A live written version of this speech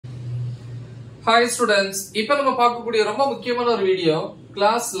Hi students, இப்போ நம்ம பார்க்கக்கூடிய ரொம்ப முக்கியமான ஒரு வீடியோ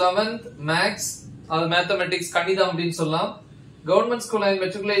கிளாஸ் 11th மேத்ஸ் அது மேத்தமெட்டிக்ஸ் கணிதம் அப்படினு சொல்லலாம். Government school and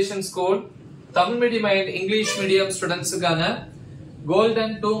matriculation school Tamil medium and English medium ஸ்டூடண்ட்ஸ்க்கான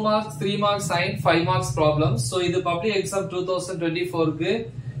golden 2 marks 3 marks and 5 marks problems. So இது பப்ளிக் எக்ஸாம் 2024 க்கு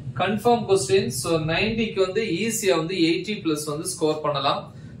கன்ஃபார்ம் क्वेश्चंस. சோ 90 க்கு வந்து ஈஸியா வந்து 80 பிளஸ் வந்து ஸ்கோர் பண்ணலாம்.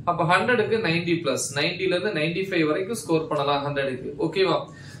 அப்ப 100 க்கு 90 பிளஸ் 90 ல இருந்து 95 வரைக்கும் ஸ்கோர் பண்ணலாம் 100 க்கு. ஓகேவா?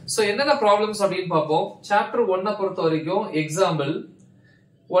 சோ என்னென்ன ப்ராப்ளம்ஸ் அப்படினு பாப்போம். சாப்டர் 1 பொறுத்த வரைக்கும் எக்ஸாம்பிள்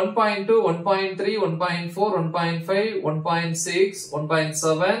 1.2 1.3 1.4 1.5 1.6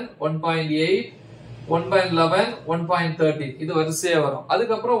 1.7 1.8 1.11 1.13 இது வரிசையா வரும்.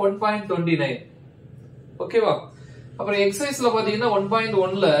 அதுக்கு அப்புறம் 1.29 ஓகேவா? அப்புறம் எக்ஸர்சைஸ்ல பாத்தீங்கன்னா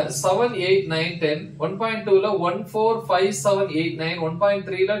 1.1 ல 7 8 9 10 1.2 ல 1 4 5 7 8 9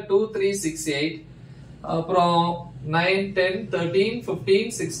 1.3 ல 2 3 6 8 அப்புறம் 9 10 13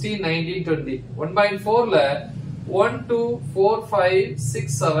 15 16 19 20 1.4 ல 1 2 4 5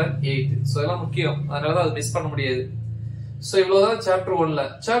 6 7 8 சோ எல்லாம் முக்கியம், அதனால தான் அது மிஸ் பண்ண முடியாது. சோ இவ்வளவுதான் சாப்டர் 1 ல.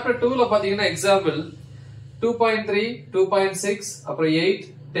 சாப்டர் 2 ல பாத்தீங்கன்னா எக்ஸாம்பிள் 2.3 2.6 அப்புறம் 8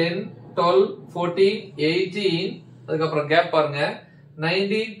 10 12 14 18 அதுக்கு அப்புறம் கேப் பாருங்க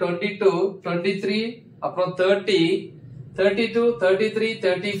 19 22 23 அப்புறம் 30 32 33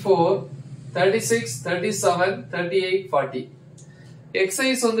 34 36 37 38 40.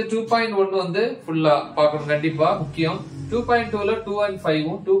 எக்ஸர்சைஸ் வந்து 2.1 வந்து ஃபுல்லா பார்க்கணும், கண்டிப்பா முக்கியம். 2.2 ல 2 and 5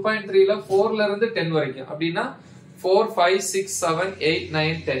 2.3 ல 4 ல இருந்து 10 வரைக்கும் அப்படினா 4 5 6 7 8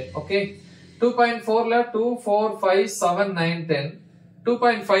 9 10. ஓகே, 2.4 ல 2 4 5 7 9 10.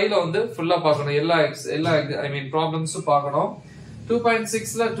 2.5 ல வந்து ஃபுல்லா பார்க்கணும், எல்லா ஐ மீன் ப்ராப்ளம்ஸ் பார்க்கணும்.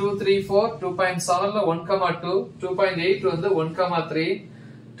 2.6 ல 2 3 4 2.7 ல 1 2 2.8 வந்து 1 3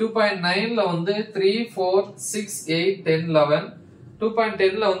 2.9 ல வந்து 3 4 6 8 10 11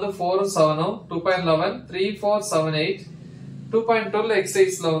 2.10 ல வந்து 4 7 2.11 3 4 7 8 2.12 ல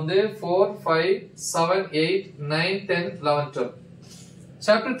எக்ஸர்சைஸ்ல வந்து 4 5 7 8 9 10 11 12.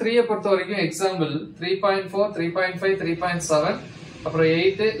 சாப்டர் 3 பொறுத்த வரைக்கும் எக்ஸாம்பிள் 3.4 3.5 3.7 அப்புறம்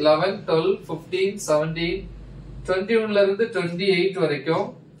 8 11 12 15 17 21 ல இருந்து 28 வரைக்கும்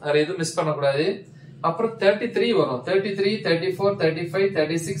வேற எதுவும் மிஸ் பண்ண கூடாது. அப்புறம் 33 வரும், 33 34 35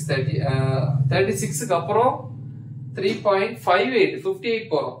 36 36 க்கு அப்புறம் 3.58 58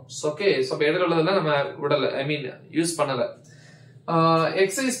 போறோம். ஓகே, சோ இடையில உள்ளதெல்லாம் நம்ம விடல, ஐ மீன் யூஸ் பண்ணல.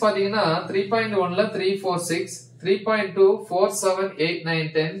 எக்ஸர்சைஸ் பாத்தீங்கன்னா 3.1 ல 3 4 6 3.2 4 7 8 9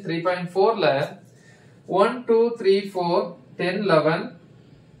 10 3.4 ல 1 2 3 4 10 11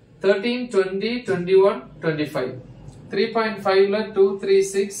 13 20 21 25. 3.5 ல 2 3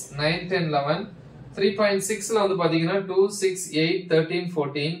 6 9 10 11 3.6 ல வந்து பாத்தீங்கன்னா 2 6 8 13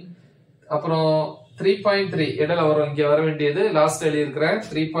 14. அப்புறம் 3.3 இடையில வரும், இங்க வர வேண்டியது லாஸ்ட் எழுதி இருக்கிறேன்.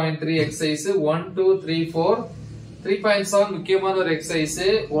 3.3 எக்ஸர்சைஸ் 1 2 3 4. 3.7 முக்கியமான ஒரு எக்ஸர்சைஸ்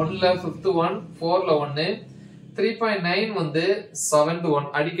 1 ல 5th 1 4 ல 1. 3.9 வந்து 7th 1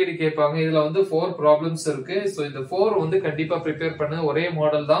 அடிக்கடி கேட்பாங்க. இதுல வந்து 4 ப்ராப்ளம்ஸ் இருக்கு. சோ இந்த 4 வந்து கண்டிப்பா ப்ரிப்பேர் பண்ண ஒரே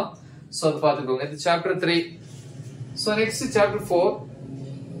மாடல் தான். சோ அது பாத்துக்கோங்க. இது chapter 3. So next chapter 4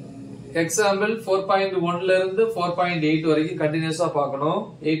 example 4.1 ல இருந்து 4.8 வரைக்கும் கண்டினியூஸா பார்க்கணும்,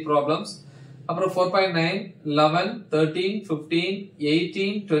 8 ப்ராப்ளம்ஸ். அப்புறம் 4.9 11 13 15 18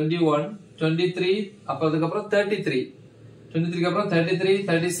 21 23 அதுக்கு அப்புறம் 33 23 க்கு அப்புறம் 33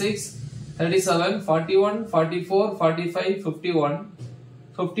 36 37 41 44 45 51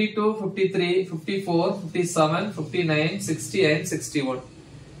 52 53 54 57 59 60 and 61.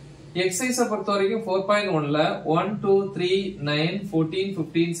 எக்ஸர்சைஸை பொறுத்த வரைக்கும் 4.1 ல 1 2 3 9 14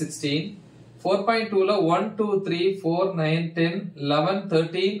 15 16. 4.2 ல 1 2 3 4 9 10 11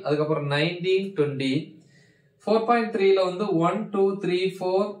 13 அதுக்கு அப்புறம் 19 20. 4.3 ல வந்து 1 2 3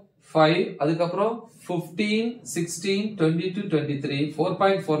 4 5 அதுக்கு அப்புறம் 15 16 22 23.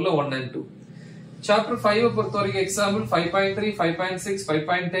 4.4 ல 1 and 2. சாப்டர் 5 பொறுத்த வரைக்கும் எக்ஸாம்பிள் 5.3 5.6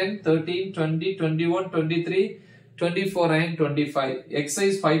 5.10 13 20 21 23 24 and 25.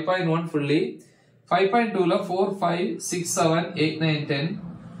 exercise 5.1 fully. 5.2 ல 4 5 6 7 8 9 10.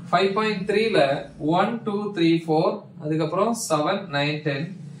 5.3 ல 1 2 3 4 அதுக்கு அப்புறம் 7 9 10.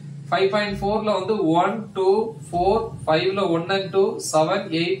 5.4 ல வந்து 1 2 4 5 ல 1 and 2 7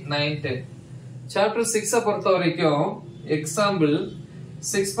 8 9 10. சாப்டர் 6 பொறுத்த வரைக்கும் எக்ஸாம்பிள்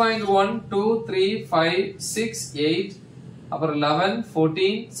 6.1 2 3 5 6 8 அப்புறம் 11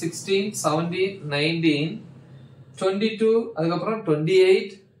 14 16 17 19 22 அதுக்கு அப்புறம் 28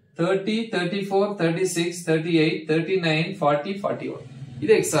 30 34 36 38 39 40 41.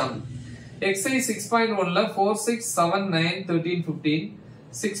 இது எக்ஸாம்பிள். எக்ஸர்சைஸ் 6.1 ல 4 6 7 9 13 15.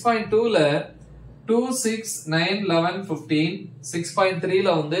 6.2 ல 2 6 9 11 15. 6.3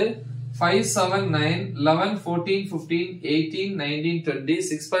 ல வந்து 5, 7, 9, 11, 14, 15, 18, 19, 20,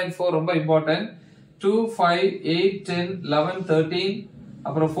 6.4 ரொம்ப important. 2, 5, 8, 10, 11, 13,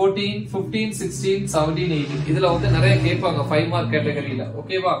 அப்புறம் 14, 15, 16, 17, 18. இதுல வந்து நிறைய கேட்பாங்க 5 மார்க் கேட்டகரியில.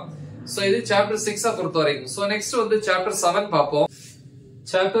 ஓகேவா? சோ இது சாப்டர் 6 பொறுத்த வரைக்கும். சோ நெக்ஸ்ட் வந்து சாப்டர் 7 பாப்போம்.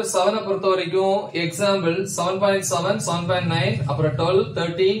 சாப்டர் 7 பொறுத்த வரைக்கும் எக்ஸாம்பிள் 7.7, 7.9, அப்புறம் 12,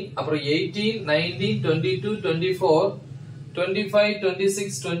 13, அப்புறம் 18, 19, 22, 24, 25,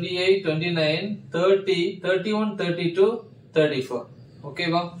 26, 28, 29, 30, 31, 32, 34.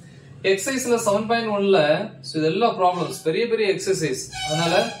 ஓகேவா? எக்ஸசைஸ்ல 7.1ல இதெல்லாம் ப்ராப்ளம்ஸ் பெரிய பெரிய எக்ஸசைஸ்.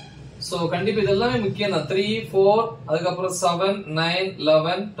 அதனால சோ கண்டிப்பா இதெல்லாமே முக்கியம் தான். 3, 4, அதுக்கப்புறம் 7, 9,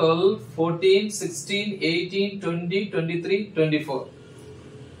 11, 12, 14, 16, 18, 20, 23, 24.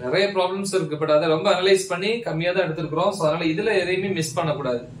 நிறைய ப்ராப்ளம்ஸ் இருக்கு. பட் அதை ரொம்ப அனலைஸ் பண்ணி கம்மியா தான் எடுத்திருக்கிறோம். சோ அதனால இதுல எதையுமே மிஸ்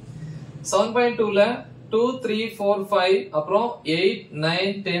பண்ணக்கூடாது. 7.2ல 2, 3, 4, 5, அப்புறம் 8, 9,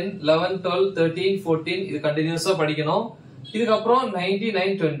 10, 11, 12, 13, 14 இது கண்டினியூஸா படிக்கணும். இதுக்கப்புறம்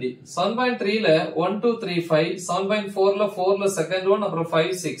 99, 20. 7.3ல 1, 2, 3, 5, 7.4ல 4ல செகண்ட் ஒன், அப்புறம்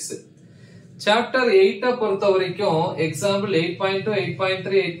 5, 6. சாப்டர் 8 பொறுத்த வரைக்கும் எக்ஸாம்பிள் 8.2,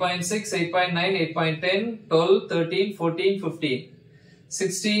 8.3, 8.6, 8.9, 8.10, 12, 13, 14, 15,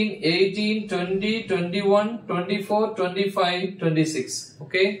 16, 18, 20, 21, 24, 25, 26.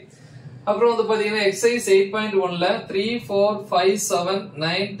 ஓகே. அப்புறம் வந்து பாத்தீங்கன்னா எக்ஸசைஸ் 8.1ல 3, 4, 5, 7,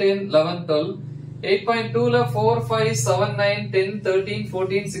 9, 10, 11, 12. 8.2ல 4, 5, 7, 9, 10, 13,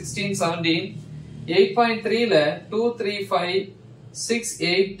 14, 16, 17. 8.3ல 2, 3, 5, 6,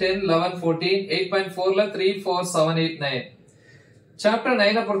 8, 10, 11, 14. 8.4ல 3, 4, 7, 8, 9. சாப்டர்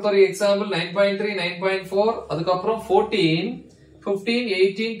 9 பொறுத்தவரை எக்ஸாம்பிள் 9.3, 9.4, அதுக்கப்புறம் 14, 15,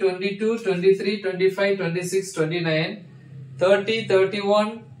 18, 22, 23, 25, 26, 29, 30, 31,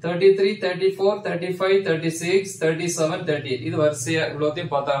 33, 34, 35, 36, 37, 38. இது வரிசையா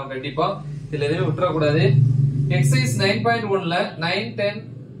இவ்வளவுத்தையும் பார்த்தாங்க கண்டிப்பா. இதுல எதுவும் விட்டுறக்கூடாது. எக்ஸசைஸ் 9.1ல 9, 10,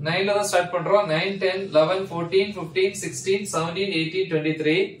 9ல தான் ஸ்டார்ட் பண்றோம். 9, 10, 11, 14, 15, 16, 17, 18,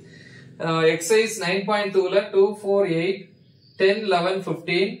 23. எக்ஸசைஸ் 9.2ல 2, 4, 8, 10, 11,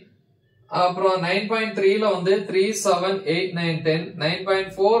 15. அப்புறம் 9.3ல வந்து 3, 7, 8, 9, 10.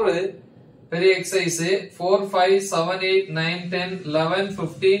 9.4 பெரிய எக்ஸசைஸ் 4, 5, 7, 8, 9, 10, 11,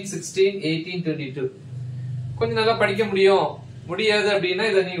 15, 16, 18, 22. கொஞ்சம் நல்லா படிக்க முடியாது அப்படின்னா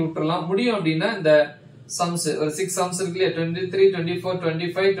இதை நீங்க விட்டுறலாம். முடியும் அப்படின்னா இந்த சம்ஸ் ஒரு 6 சம்ஸ் இருக்கு இல்லையா, 23, 24,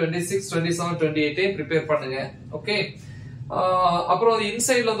 25, 26, 27, 28 ப்ரிப்பேர் பண்ணுங்க. ஓகே. அப்புறம்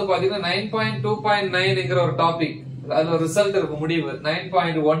இன்சைட்ல வந்து பாத்தீங்கன்னா 9.2.9ங்கிற ஒரு டாபிக், அதுல ஒரு ரிசல்ட் இருக்கும் முடிவு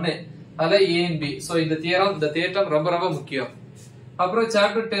 9.1 அதுல A and B. சோ இந்த தியரம் ரொம்ப ரொம்ப முக்கியம். அப்புறம்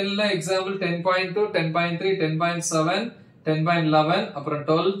சாப்டர் 10ல எக்ஸாம்பிள் 10.2, 10.3, 10.7, 10.11, அப்புறம்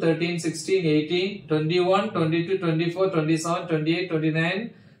 12, 13, 16, 18, 21, 22, 24, 27, 28, 29,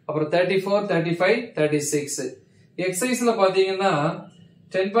 அப்புறம் 34, 35, 36. எக்ஸசைஸ்ல பாத்தீங்கன்னா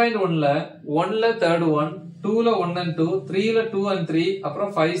 10.1ல 1ல third one, 2ல 1 and 2, 3ல 2 and 3,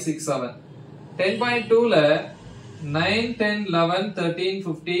 அப்புறம் 5, 6, 7. 10.2ல 9, 10, 11, 13,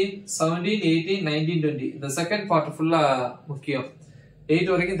 15, 17, 18, 19, 20. இந்த செகண்ட் பார்ட் ஃபுல்லா முக்கியம். 8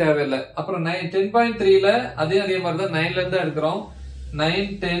 வரைக்கும் தேவையில்லை. அப்புறம் 10.3ல அதே மாதிரி தான் 9ல இருந்து எடுக்கிறோம். 9,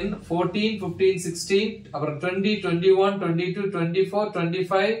 10, 14, 15, 16, அப்புறம் 20, 21, 22, 24,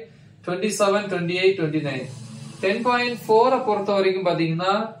 25, 27, 28, 29. 10.4 பொறுத்த வரைக்கும்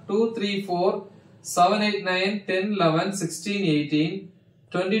பாத்தீங்கன்னா 2, 3, 4, 7, 8, 9, 10, 11, 16, 18,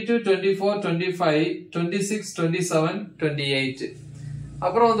 22, 24, 25, 26, 27, 28.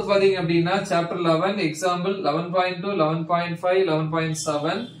 அப்புறம் வந்து பாத்தீங்க அப்படின்னா chapter 11 example 11.2, 11.5,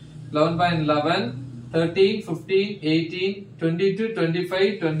 11.7, 11.11, 13, 15, 18, 22, 25,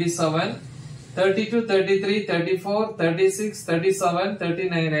 27, 32, 33, 34, 36, 37,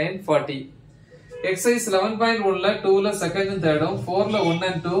 39, 40. Exercise 11.1ல 2ல second and தேர்டும், 4ல 1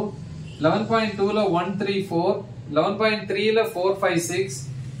 and 2, 11.2ல 1, 3, 4, 11.3ல 4, 5, 6,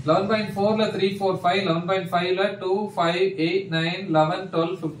 11.4ல 3, 4, 5, 11.5ல 2, 5, 8, 9, 11,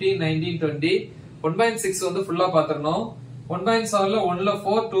 12, 15, 19, 20. 1.6 வந்து ஃபுல்லா பாத்துறணும். 1.7ல 1ல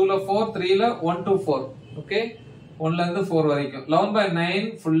 4, 2ல 4, 3ல 1 to 4. ஓகே, 1ல இருந்து 4 வரைக்கும். 11.9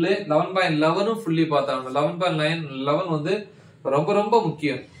 ஃபுல், 11.11 ஃபுல்லி பார்த்தாங்க. 11.9 11 வந்து ரொம்ப ரொம்ப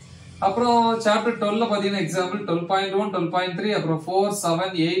முக்கியம். அப்புறம் சாப்டர் 12ல பாத்தீங்கன்னா எக்ஸாம்பிள் 12.1, 12.3, அப்புறம் 4,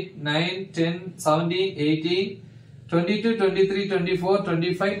 7, 8, 9, 10, 17, 18, 22, 23, 24,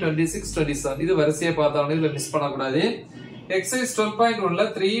 25, 26, 27. இது வரிசையா பார்த்தாங்க, இதுல மிஸ் பண்ணக்கூடாது. எக்ஸசைஸ் 12.1ல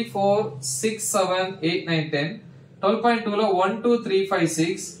 3, 4, 6, 7, 8, 9, 10. 12.2ல 1, 2, 3, 5,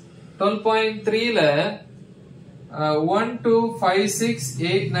 6. 12.3ல 1, 2, 5, 6,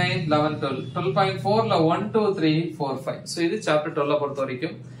 8, 9, 11, 12. 12.4ல 1, 2, 3, 4, 5. So இது சாப்டர் 12 பொறுத்த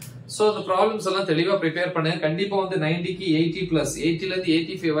வரைக்கும். சோ அந்த ப்ராப்ளம்ஸ் எல்லாம் தெளிவா ப்ரிப்பேர் பண்ணுங்க. கண்டிப்பா வந்து 90க்கு 80 பிளஸ் 80ல இருந்து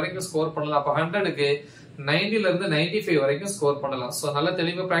 85 வரைக்கும் ஸ்கோர் பண்ணலாம். அப்ப 100க்கு 90ல இருந்து 95 வரைக்கும் ஸ்கோர் பண்ணலாம். சோ நல்லா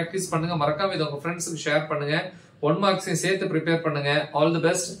தெளிவா பிராக்டிஸ் பண்ணுங்க. மறக்காம இதை உங்க ஃப்ரெண்ட்ஸுக்கு ஷேர் பண்ணுங்க. 1 மார்க்ஸையும் சேர்த்து ப்ரிப்பேர் பண்ணுங்க. All the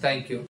best. தேங்க்யூ.